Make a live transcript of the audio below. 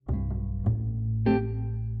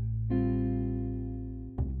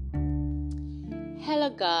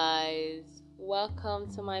Hello, guys.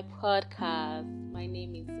 Welcome to my podcast. My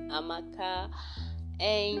name is Amaka,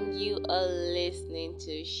 and you are listening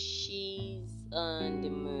to She's on the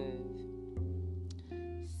Move.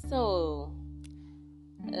 So,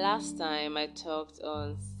 last time I talked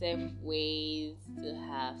on safe ways to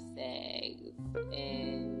have sex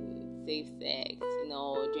and safe sex,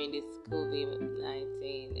 during this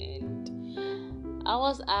COVID-19, and I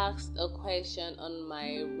was asked a question on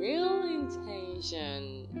my real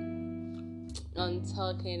intention on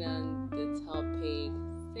talking on the topic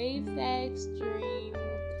safe sex during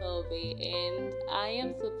COVID, and I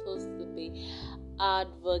am supposed to be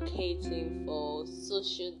advocating for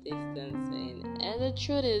social distancing. And the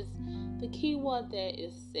truth is, the key word there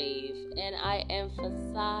is safe, and I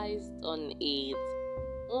emphasized on it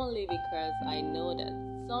only because I know that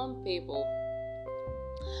some people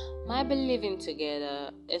might be living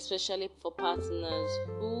together, especially for partners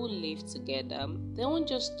who live together. They won't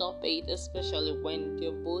just stop it, especially when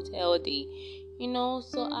they're both healthy,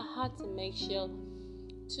 So I had to make sure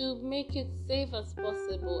to make it safe as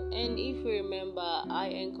possible. And if you remember, I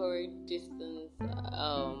encourage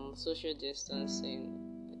social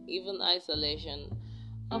distancing, even isolation.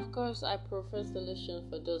 Of course, I prefer solution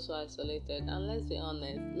for those who are isolated. And let's be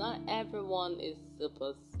honest, not everyone is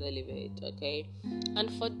super celibate, okay? And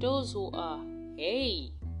for those who are,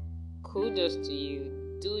 hey, kudos to you.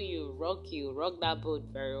 Do you, rock that boat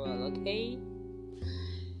very well, okay?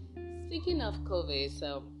 Speaking of COVID,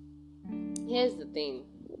 so here's the thing.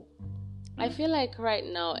 I feel like right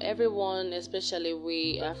now, everyone, especially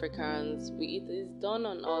we Africans, it is done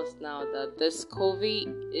on us now that this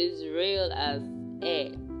COVID is real as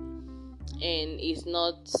air, and it's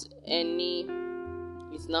not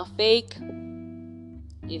fake.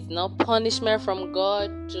 It's not punishment from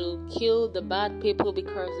God to kill the bad people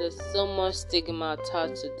because there's so much stigma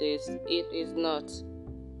attached to this. It is not.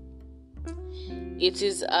 It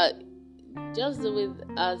is just with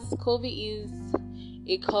as COVID is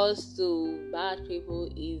a cause to bad people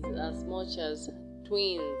is as much as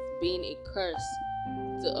twins being a curse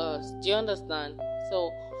to us. Do you understand?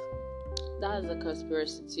 So that's a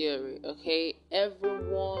conspiracy theory, okay?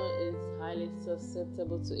 Everyone is highly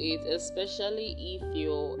susceptible to it, especially if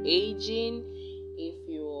you're aging, if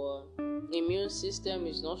your immune system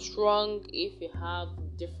is not strong, if you have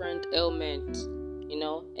different ailments,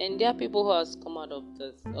 and there are people who has come out of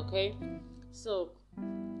this, okay? So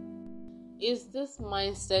it's this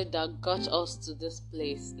mindset that got us to this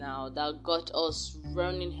place now, that got us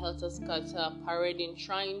running helter-skelter, parading,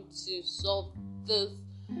 trying to solve this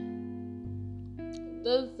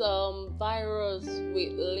virus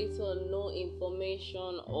with little or no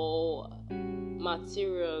information or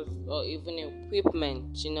materials or even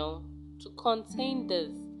equipment, to contain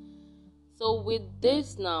this. So with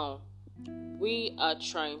this now, we are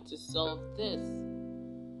trying to solve this.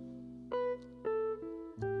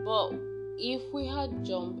 But if we had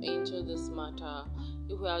jumped into this matter,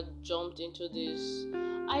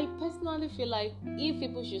 I personally feel like if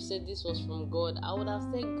people should say this was from God, I would have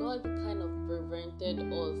said God kind of prevented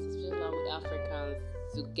us, especially with Africans,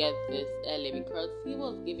 to get this early because He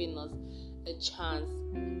was giving us a chance.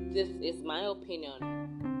 This is my opinion.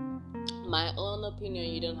 My own opinion,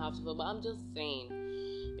 you don't have to follow, but I'm just saying.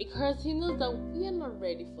 Because He knows that we are not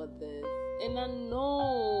ready for this. And I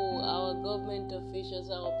know our government officials,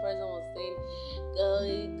 our president was saying,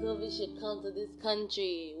 COVID should come to this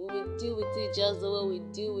country. We will deal with it just the way we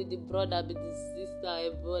deal with the brother, with the sister,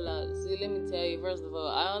 Ebola. So let me tell you, first of all,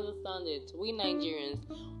 I understand it. We Nigerians,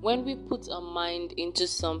 when we put our mind into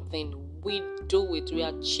something, we do it, we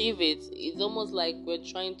achieve it. It's almost like we're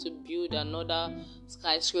trying to build another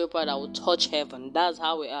skyscraper that will touch heaven. That's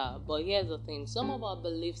how we are. But here's the thing, some of our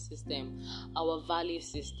belief system, our value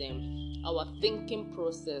system, our thinking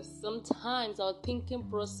process, sometimes our thinking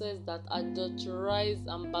process that adulterize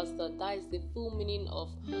and bastardize the full meaning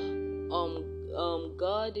of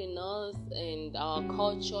God in us and our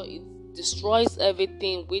culture, it destroys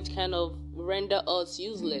everything, which kind of render us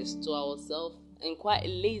useless to ourselves and quite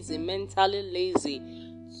lazy, mentally lazy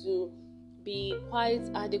to be quite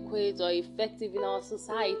adequate or effective in our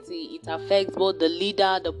society. It affects both the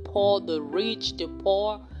leader, the poor, the rich, the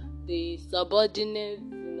poor, the subordinates,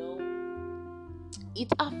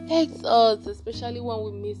 It affects us, especially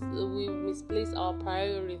when we misplace our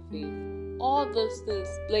priorities. All those things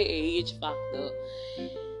play a huge factor.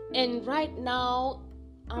 And right now,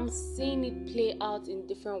 I'm seeing it play out in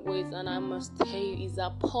different ways, and I must tell you, it's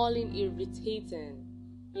appalling, irritating,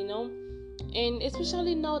 And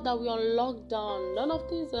especially now that we're on lockdown, none of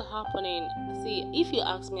things are happening. See, if you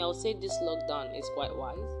ask me, I would say this lockdown is quite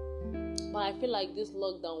wise. But I feel like this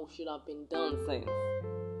lockdown should have been done since.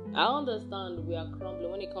 I understand we are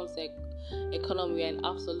crumbling when it comes to economy. We are in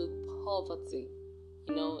absolute poverty.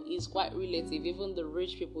 It's quite relative. Even the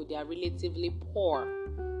rich people, they are relatively poor.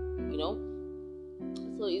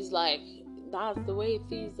 So it's like that's the way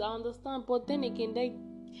it is. I understand, but then again,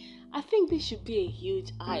 I think this should be a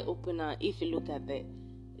huge eye opener. If you look at the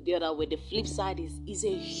other way, the flip side is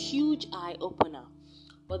a huge eye opener.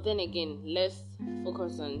 But then again, let's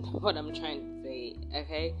focus on what I'm trying to say.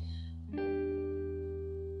 Okay,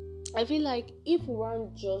 I feel like if we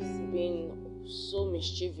weren't just being so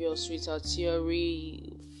mischievous with our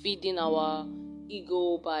theory, feeding our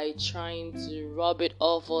ego by trying to rub it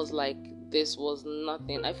off us like this was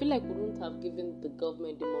nothing, I feel like we wouldn't have given the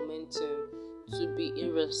government the momentum to be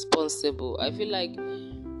irresponsible. I feel like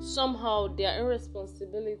somehow their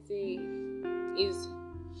irresponsibility is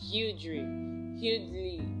hugely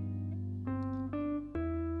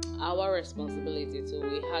our responsibility. So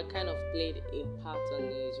we had kind of played a part on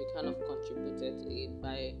it. We kind of contributed to it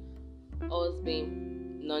by us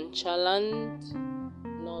being nonchalant,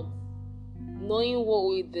 not knowing what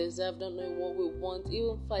we deserve, not knowing what we want,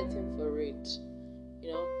 even fighting for it.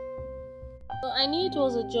 So I knew it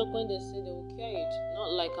was a joke when they said they would cure it.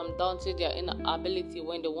 Not like I'm doubting their inability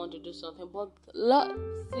when they want to do something, but let's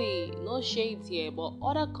see, no shades here, but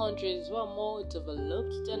other countries who are more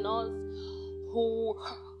developed than us, who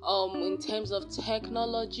in terms of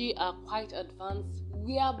technology are quite advanced,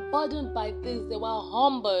 we are burdened by this. They were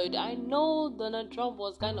humbled. I know Donald Trump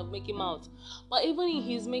was kind of making mouth, but even in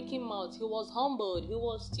his making mouth, he was humbled. He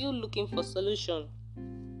was still looking for solution.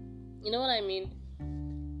 You know what I mean?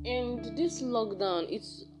 And this lockdown,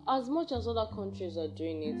 it's as much as other countries are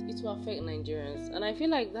doing it, it will affect Nigerians, and I feel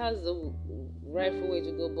like that's the rightful way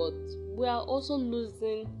to go. But we are also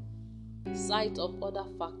losing sight of other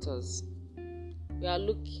factors. We are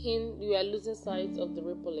losing sight of the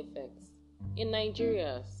ripple effects. In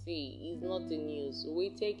Nigeria, see, it's not the news. We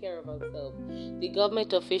take care of ourselves. The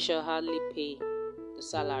government official hardly pay the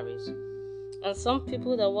salaries, and some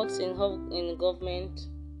people that works in government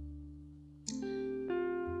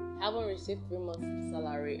haven't received 3 months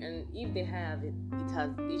salary, and if they have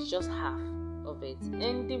it's just half of it.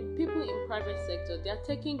 And the people in private sector, they are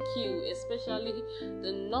taking cue, especially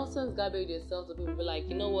the nonsense garbage they sell to people. Like,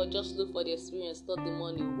 you know what, just look for the experience, not the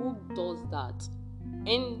money. Who does that?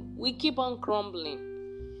 And we keep on crumbling,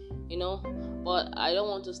 but I don't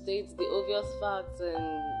want to state the obvious facts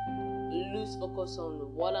and lose focus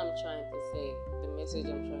on what I'm trying to say, the message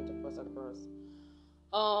I'm trying to pass across.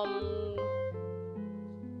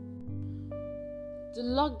 The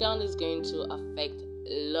lockdown is going to affect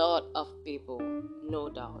a lot of people, no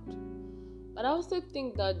doubt. But I also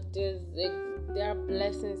think that there are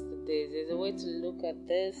blessings to this. There's a way to look at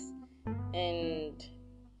this, and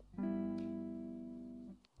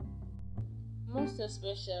most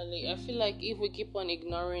especially, I feel like if we keep on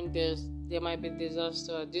ignoring this, there might be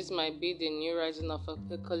disaster. This might be the new rising of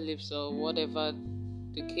apocalypse or whatever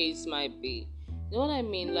the case might be. You know what I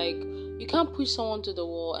mean? Like, you can't push someone to the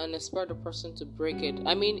wall and expect the person to break it.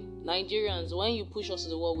 I mean, Nigerians, when you push us to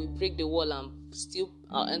the wall, we break the wall and still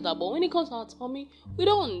enter. But when it comes to our tummy, we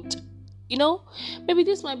don't. Maybe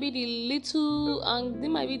this might be the this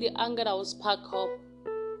might be the anger that will spark up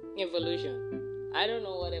evolution. I don't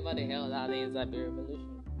know, whatever the hell that is, that be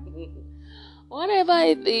revolution. Whatever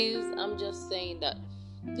it is, I'm just saying that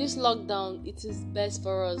this lockdown, it is best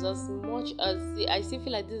for us. As much as I still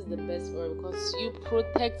feel like this is the best for us, because you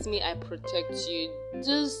protect me, I protect you.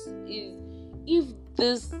 If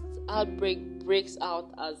this outbreak breaks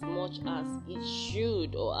out as much as it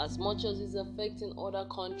should, or as much as it's affecting other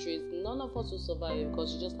countries, none of us will survive,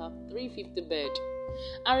 because you just have 350 beds.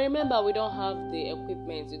 And remember, we don't have the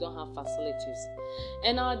equipment, we don't have facilities.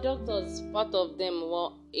 And our doctors, part of them,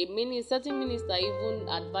 certain minister even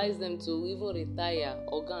advise them to even retire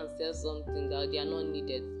or go and sell something that they are not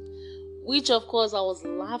needed. Which, of course, I was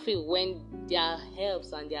laughing when their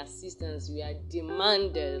helps and their assistance were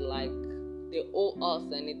demanded, like they owe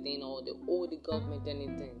us anything or they owe the government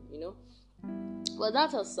anything, But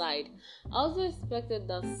that aside, I also expected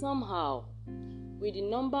that somehow, with the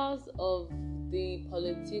numbers of the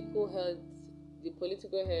political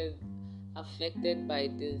health affected by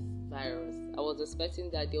this virus, I was expecting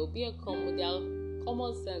that there will be their common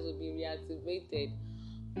sense will be reactivated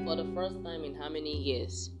for the first time in how many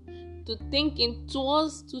years, to think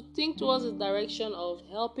towards the direction of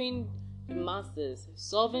helping the masses,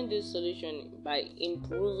 solving this solution by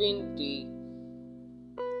improving the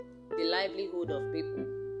livelihood of people.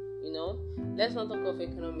 Let's not talk of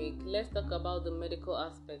economic, let's talk about the medical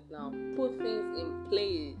aspect now. Put things in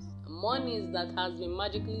place monies that has been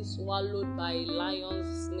magically swallowed by lion,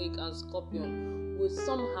 snake, and scorpion will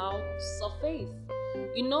somehow surface.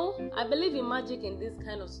 I believe in magic in this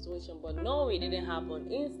kind of situation, but no, it didn't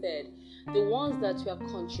happen. Instead, the ones that were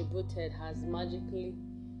contributed has magically,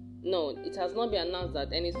 no, it has not been announced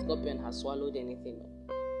that any scorpion has swallowed anything.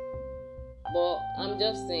 But I'm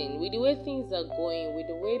just saying, with the way things are going, with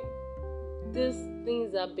the way these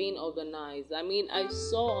things are being organized, I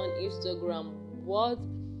saw on Instagram what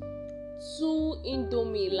 2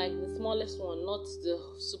 Indomie, like the smallest one, not the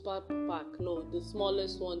super pack, no, the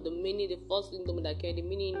smallest one, the first Indomie that came, the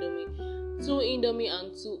mini Indomie, 2 Indomie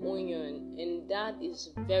and 2 onion, and that is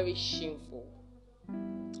very shameful,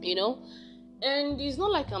 and it's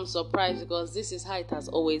not like I'm surprised because this is how it has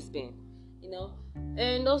always been,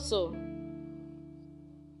 and also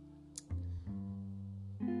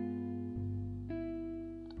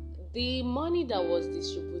the money that was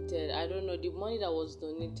distributed, I don't know, the money that was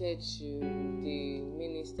donated to the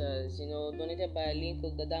ministers, donated by Aliko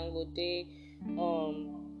Dangote,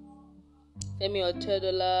 Femi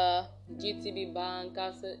Otedola, GTB Bank,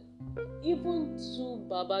 even to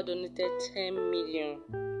Baba donated 10 million.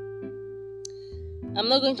 I'm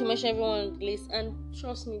not going to mention everyone on the list, and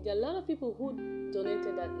trust me, there are a lot of people who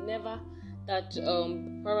donated that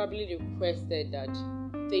probably requested that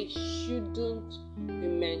they shouldn't be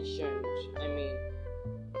mentioned.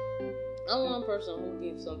 I'm one person who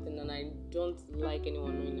gave something and I don't like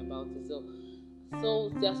anyone knowing about it. So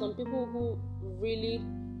there are some people who really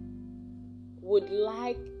would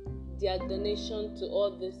like their donation to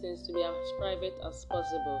all these things to be as private as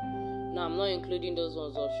possible. Now, I'm not including those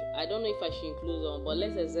ones. I don't know if I should include one, but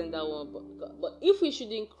let's extend that one. But if we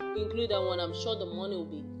should include that one, I'm sure the money will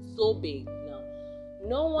be so big.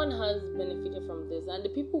 No one has benefited from this, and the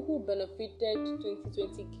people who benefited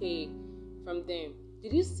 20k from them,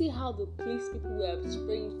 did you see how the police people were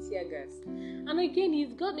spraying tear gas? And again,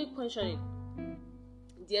 he's got me questioning.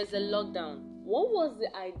 There's a lockdown. What was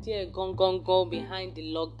the idea go behind the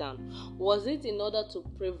lockdown? Was it in order to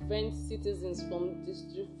prevent citizens from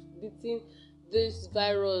distributing this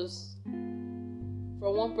virus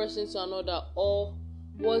from one person to another, or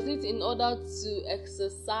was it in order to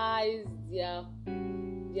exercise their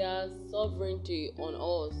sovereignty on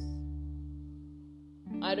us?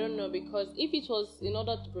 I don't know, because if it was in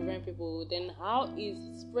order to prevent people, then how is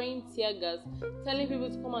spraying tear gas telling people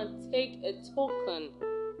to come and take a token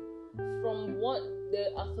from what they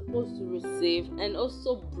are supposed to receive, and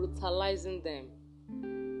also brutalizing them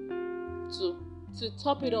to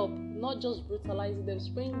top it up? Not just brutalizing them,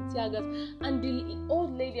 spraying tear gas. And the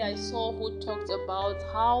old lady I saw who talked about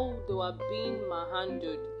how they were being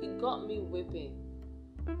manhandled, it got me weeping.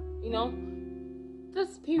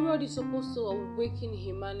 This period is supposed to awaken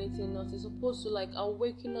humanity in us. It's supposed to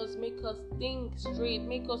awaken us, make us think straight,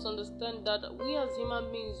 make us understand that we as human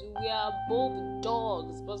beings, we are above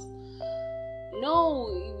dogs. But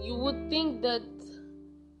no, you would think that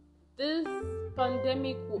this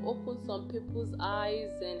pandemic will open some people's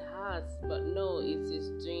eyes and hearts, but no, it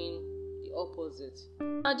is doing the opposite.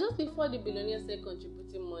 Now, just before the billionaires said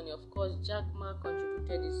contributing money, of course, Jack Ma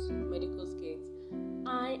contributed his medical skates.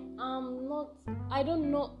 I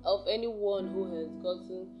don't know of anyone who has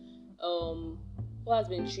gotten, who has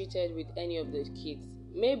been treated with any of the kits.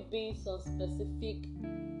 Maybe some specific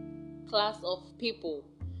class of people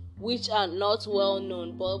which are not well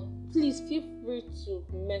known, but please feel free to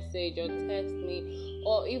message or text me,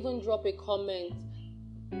 or even drop a comment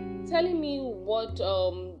telling me what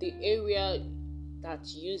the area that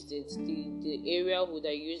used it, the area who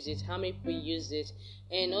that used it, how many people used it,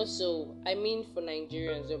 and also for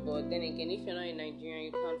Nigerians. But then again, if you're not in Nigeria,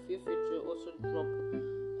 you can feel free to also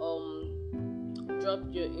drop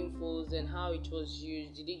your infos and how it was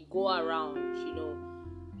used. Did it go around?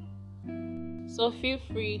 So feel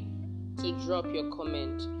free to drop your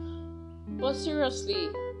comment. But seriously,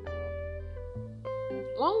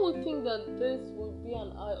 one would think that this would be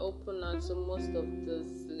an eye-opener to most of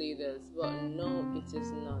these leaders, but no, it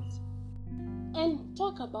is not. And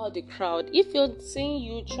talk about the crowd. If you're saying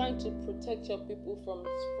you're trying to protect your people from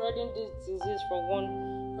spreading this disease from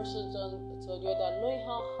one person to the other, knowing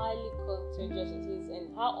how highly contagious it is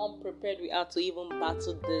and how unprepared we are to even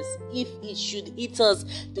battle this, if it should hit us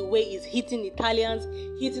the way it's hitting Italians,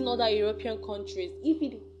 hitting other European countries, if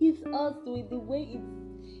it hits us the way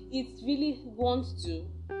it really wants to,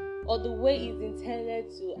 or the way it's intended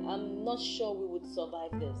to, I'm not sure we would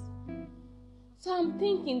survive this. So I'm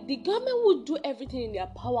thinking the government would do everything in their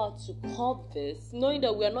power to curb this, knowing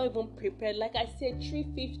that we are not even prepared. Like I said,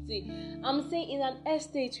 350. I'm saying in an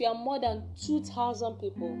estate we are more than 2,000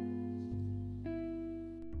 people.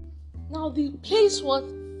 Now the place was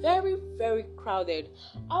very, very crowded.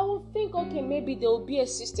 I would think, okay, maybe there will be a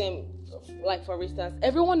system, like for instance,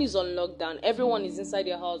 everyone is on lockdown, everyone is inside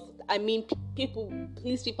their house. I mean, people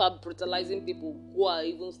are brutalizing people who are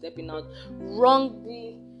even stepping out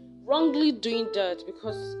wrongly doing that,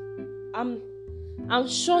 because I'm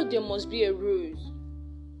sure there must be a rule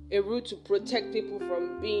to protect people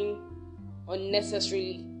from being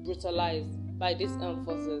unnecessarily brutalized by these armed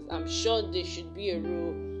forces. I'm sure there should be a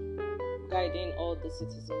rule guiding all the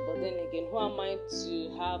citizens. But then again, who am I to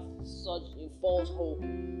have such a false hope?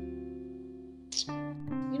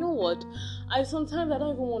 You know what? I don't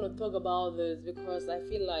even want to talk about this, because I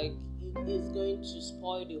feel like it is going to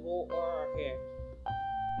spoil the whole aura here.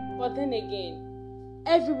 But then again,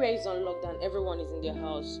 everywhere is on lockdown, everyone is in their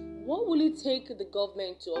house. What will it take the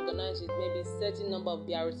government to organize with maybe a certain number of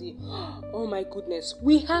BRT? Oh my goodness,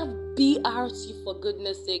 we have BRT, for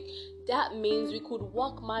goodness sake. That means we could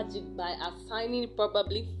work magic by assigning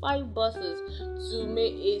probably 5 buses to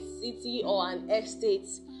make a city or an estate,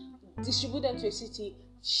 distribute them to a city,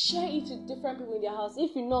 share it to different people in their house.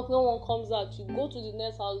 If you knock, no one comes out, you go to the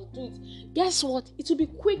next house, do it. Guess what? It will be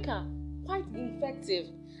quicker, quite effective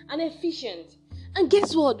and efficient. And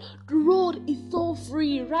guess what? The road is so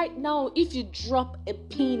free right now. If you drop a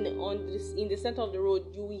pin on this in the center of the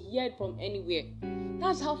road, you will hear it from anywhere.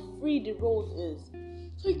 That's how free the road is.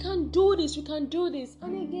 So we can do this.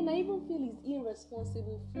 And again, I even feel it's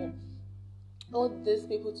irresponsible for all these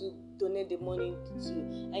people to donate the money to,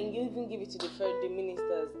 and you even give it to the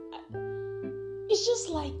ministers. It's just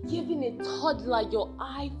like giving a toddler your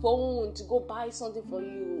iPhone to go buy something for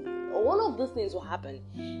you. One of those things will happen.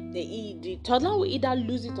 The toddler will either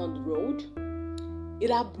lose it on the road,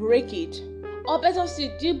 either break it, or better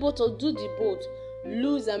still, do the both,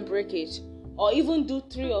 lose and break it, or even do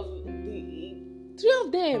three of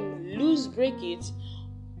them, lose, break it,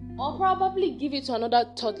 or probably give it to another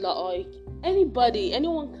toddler, or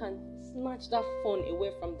anyone can snatch that phone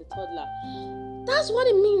away from the toddler. That's what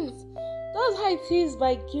it means. That's how it is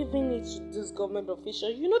by giving it to this government official.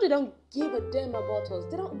 You know, they don't give a damn about us.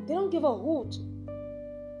 They don't give a hoot.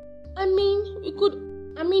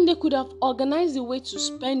 They could have organized a way to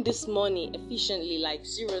spend this money efficiently, like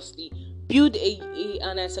seriously, build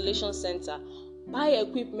an isolation center, buy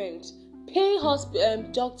equipment, pay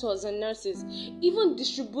doctors and nurses, even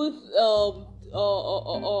distribute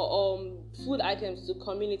food items to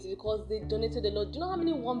community, because they donated a lot. Do you know how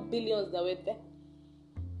many 1 billions that were there?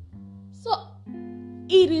 So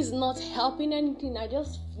it is not helping anything. I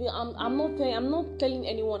just feel I'm not telling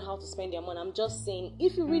anyone how to spend their money. I'm just saying,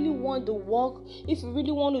 if you really want to work, if you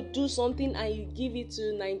really want to do something and you give it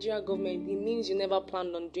to Nigerian government, it means you never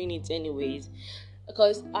planned on doing it anyways.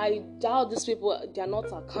 Because I doubt these people, they are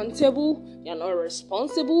not accountable, they are not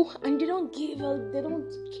responsible, and they don't care, they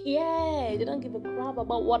don't give a crap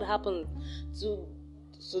about what happens to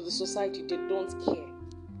the society. They don't care.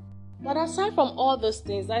 But aside from all those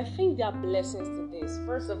things, I think there are blessings to this.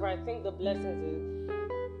 First of all, I think the blessings is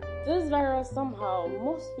this virus somehow,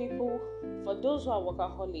 most people, for those who are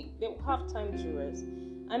workaholic, they have time to rest.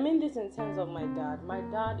 I mean this in terms of my dad. My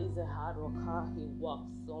dad is a hard worker. He works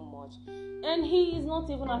so much. And he is not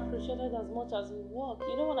even appreciated as much as his work.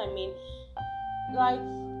 You know what I mean? Like,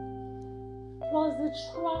 plus the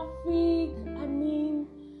traffic,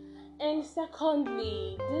 and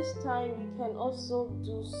secondly, this time you can also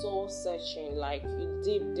do soul searching. Like, you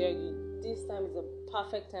deep there, this time is a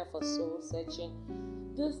perfect time for soul searching.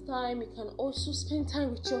 This time you can also spend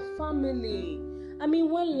time with your family.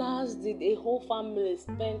 When last did a whole family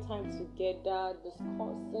spend time together,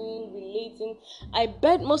 discussing, relating? I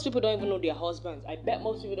bet most people don't even know their husbands. I bet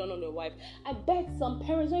most people don't know their wife. I bet some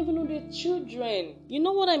parents don't even know their children. You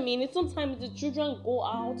know what I mean? It's sometimes the children go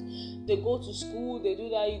out, they go to school, they do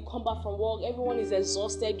that, you come back from work, everyone is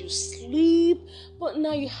exhausted, you sleep. But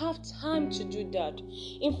now you have time to do that.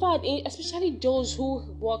 In fact, especially those who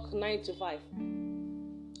work 9 to 5.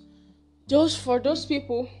 For those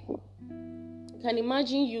people, can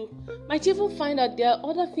imagine you might even find that there are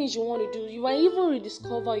other things you want to do. You might even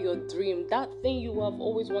rediscover your dream, that thing you have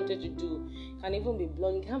always wanted to do. Can even be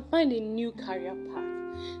blogging, can find a new career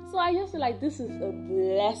path. So I just feel like this is a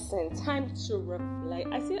blessing, time to reflect.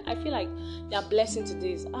 I feel like there are blessings to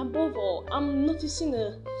this. Above all, I'm noticing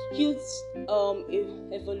a huge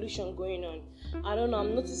evolution going on. I don't know,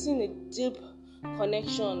 I'm noticing a deep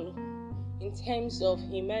connection in terms of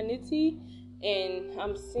humanity. And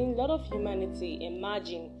I'm seeing a lot of humanity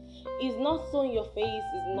emerging. It's not so in your face,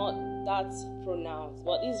 it's not that pronounced,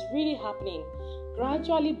 but it's really happening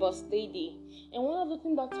gradually but steady. And one of the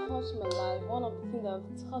things that touched my life, one of the things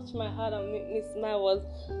that touched my heart and made me smile was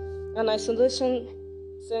an isolation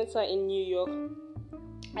center in New York.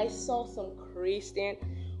 I saw some Christian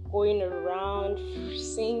going around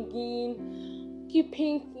singing,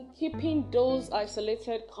 keeping those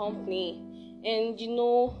isolated company, and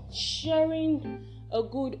sharing a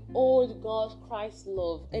good old God Christ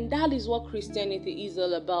love. And that is what Christianity is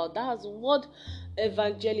all about. That's what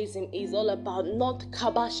evangelism is all about. Not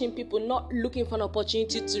kabashing people, not looking for an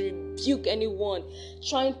opportunity to rebuke anyone,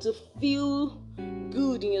 trying to feel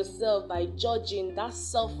good in yourself by judging. That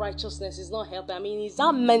self-righteousness is not helping. I mean, it's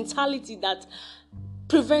that mentality that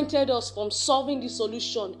prevented us from solving the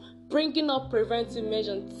solution, bringing up preventive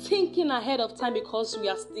measures, thinking ahead of time, because we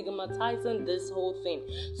are stigmatizing this whole thing.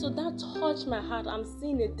 So that touched my heart. I'm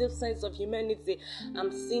seeing a deep sense of humanity.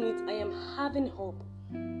 I'm seeing it. I am having hope.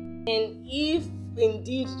 And if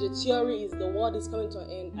indeed the theory is the world is coming to an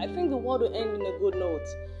end, I think the world will end in a good note.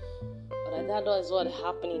 But that is what's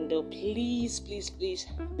happening though. Please, please, please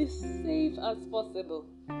be safe as possible.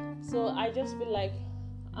 So I just feel like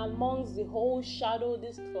amongst the whole shadow,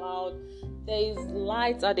 this cloud, there is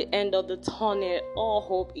light at the end of the tunnel. All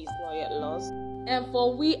hope is not yet lost. And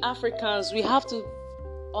for we Africans, we have to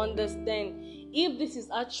understand if this is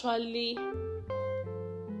actually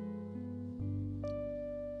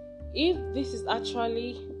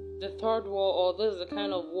the third war, or this is the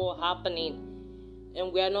kind of war happening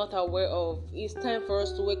and we are not aware of, it's time for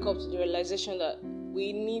us to wake up to the realization that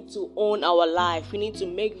we need to own our life. We need to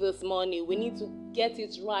make this money. We need to get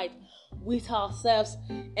it right with ourselves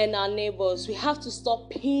and our neighbors. We have to stop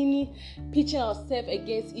pitching ourselves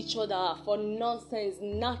against each other for nonsense,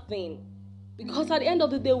 nothing. Because at the end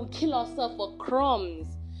of the day, we kill ourselves for crumbs.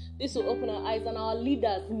 This will open our eyes, and our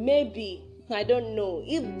leaders, maybe, I don't know,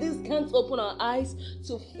 if this can't open our eyes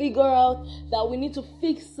to figure out that we need to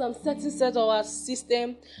fix some certain set of our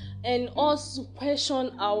system, and also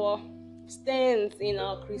question our stance in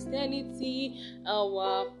our Christianity,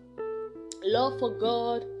 our love for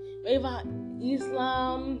God, whatever,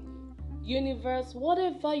 Islam, universe,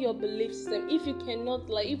 whatever your belief system. If you cannot,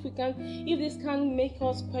 if this can't make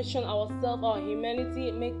us question ourselves, our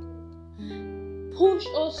humanity, push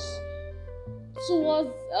us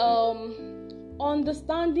towards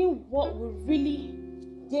understanding what we really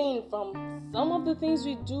gain from some of the things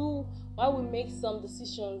we do while we make some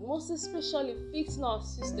decisions, most especially fixing our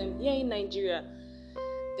system here in Nigeria,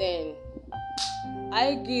 then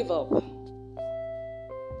I give up.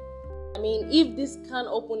 I mean, if this can't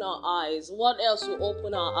open our eyes, what else will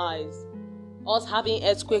open our eyes? Us having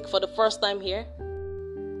earthquake for the first time here?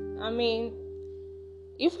 I mean,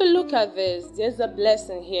 if we look at this, there's a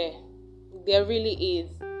blessing here. There really is.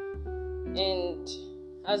 And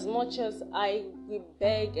as much as I will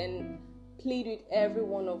beg and plead with every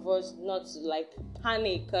one of us not to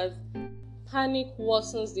panic, because panic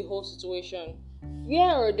worsens the whole situation.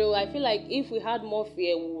 Fear, though, I feel like if we had more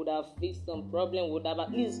fear, we would have fixed some problem, we would have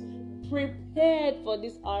at least prepared for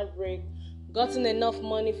this outbreak, gotten enough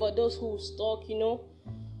money for those who stock, we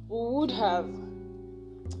would have.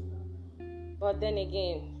 But then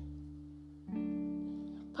again,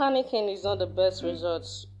 panicking is not the best result,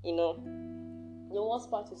 The worst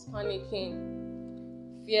part is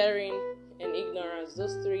panicking, fearing, and ignorance.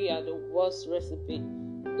 Those three are the worst recipe.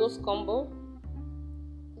 Those combo,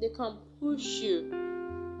 they can push you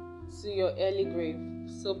to your early grave.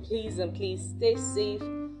 So please and please stay safe,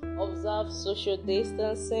 observe social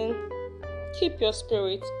distancing, keep your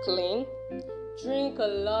spirit clean, drink a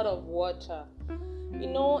lot of water.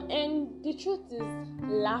 And the truth is,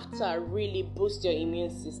 laughter really boosts your immune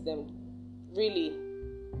system. Really,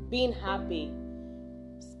 being happy.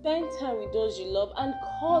 Spend time with those you love, and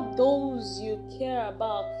call those you care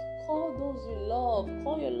about. Call those you love.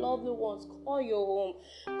 Call your loved ones. Call your home.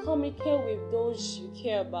 Communicate with those you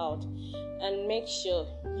care about. And make sure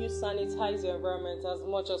you sanitize your environment as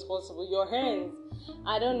much as possible. Your hands.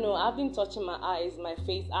 I don't know. I've been touching my eyes, my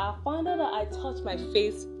face. I found out that I touch my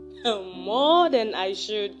face more than I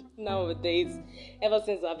should nowadays, ever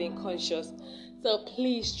since I've been conscious. So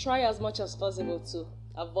please try as much as possible to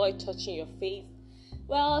avoid touching your face.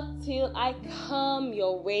 Well, till I come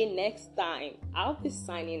your way next time, I'll be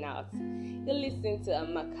signing out. You're listening to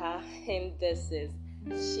Amaka, and this is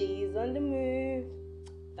She's on the Move.